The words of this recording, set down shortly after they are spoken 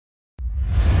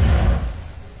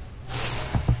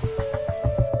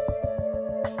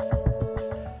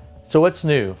So what's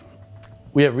new?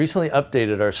 We have recently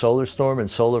updated our SolarStorm and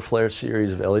SolarFlare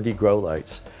series of LED grow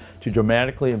lights to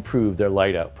dramatically improve their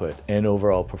light output and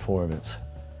overall performance.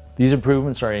 These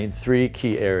improvements are in three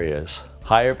key areas: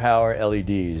 higher power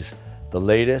LEDs, the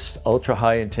latest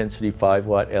ultra-high intensity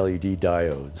 5-watt LED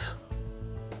diodes.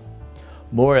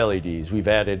 More LEDs, we've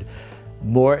added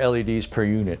more LEDs per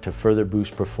unit to further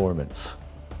boost performance.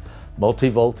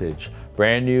 Multi-voltage,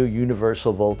 brand new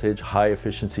universal voltage high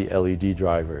efficiency LED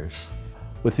drivers.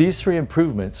 With these three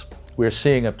improvements, we are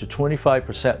seeing up to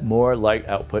 25% more light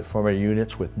output from our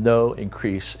units with no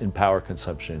increase in power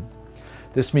consumption.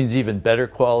 This means even better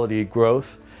quality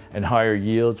growth and higher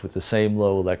yields with the same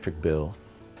low electric bill.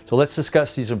 So let's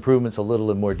discuss these improvements a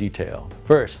little in more detail.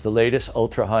 First, the latest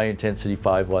ultra-high intensity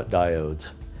 5-watt diodes.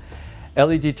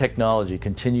 LED technology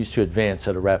continues to advance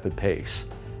at a rapid pace.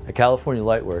 At California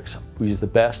LightWorks, we use the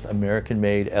best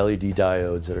American-made LED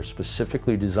diodes that are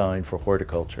specifically designed for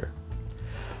horticulture.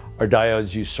 Our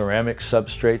diodes use ceramic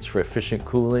substrates for efficient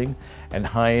cooling and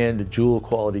high-end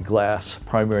jewel-quality glass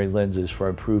primary lenses for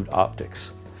improved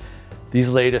optics. These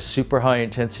latest super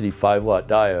high-intensity 5-watt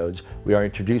diodes we are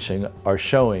introducing are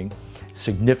showing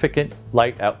significant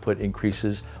light output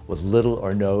increases with little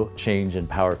or no change in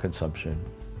power consumption.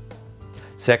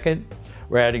 Second,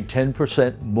 we're adding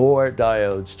 10% more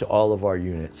diodes to all of our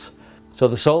units. So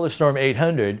the SolarStorm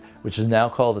 800, which is now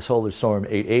called the SolarStorm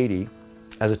 880,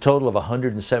 has a total of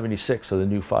 176 of the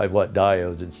new 5-watt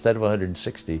diodes instead of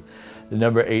 160. The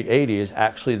number 880 is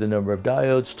actually the number of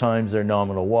diodes times their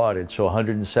nominal wattage, so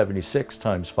 176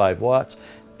 times 5 watts,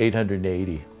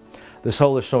 880. The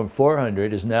SolarStorm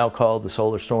 400 is now called the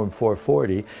SolarStorm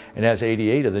 440 and has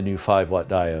 88 of the new 5-watt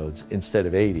diodes instead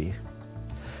of 80.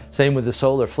 Same with the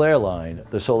SolarFlare line.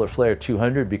 The SolarFlare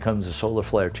 200 becomes the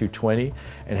SolarFlare 220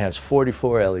 and has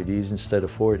 44 LEDs instead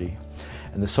of 40.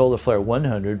 And the SolarFlare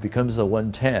 100 becomes the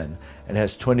 110 and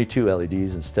has 22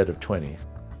 LEDs instead of 20.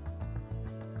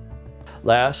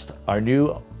 Last, our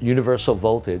new universal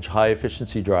voltage high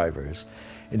efficiency drivers.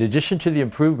 In addition to the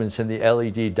improvements in the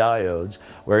LED diodes,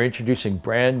 we're introducing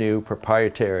brand new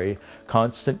proprietary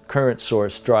constant current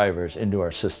source drivers into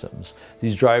our systems.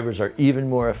 These drivers are even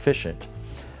more efficient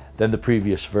than the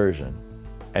previous version,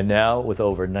 and now with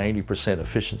over 90%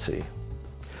 efficiency.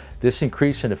 This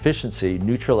increase in efficiency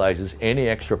neutralizes any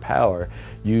extra power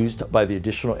used by the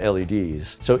additional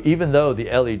LEDs. So even though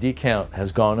the LED count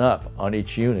has gone up on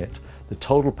each unit, the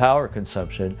total power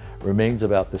consumption remains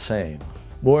about the same.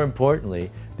 More importantly,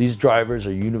 these drivers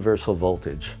are universal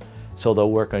voltage, so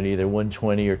they'll work on either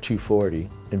 120 or 240.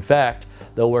 In fact,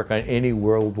 they'll work on any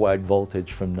worldwide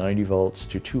voltage from 90 volts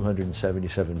to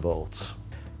 277 volts.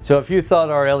 So if you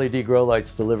thought our LED grow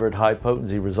lights delivered high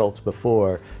potency results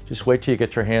before, just wait till you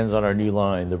get your hands on our new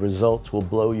line. The results will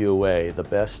blow you away. The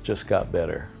best just got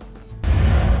better.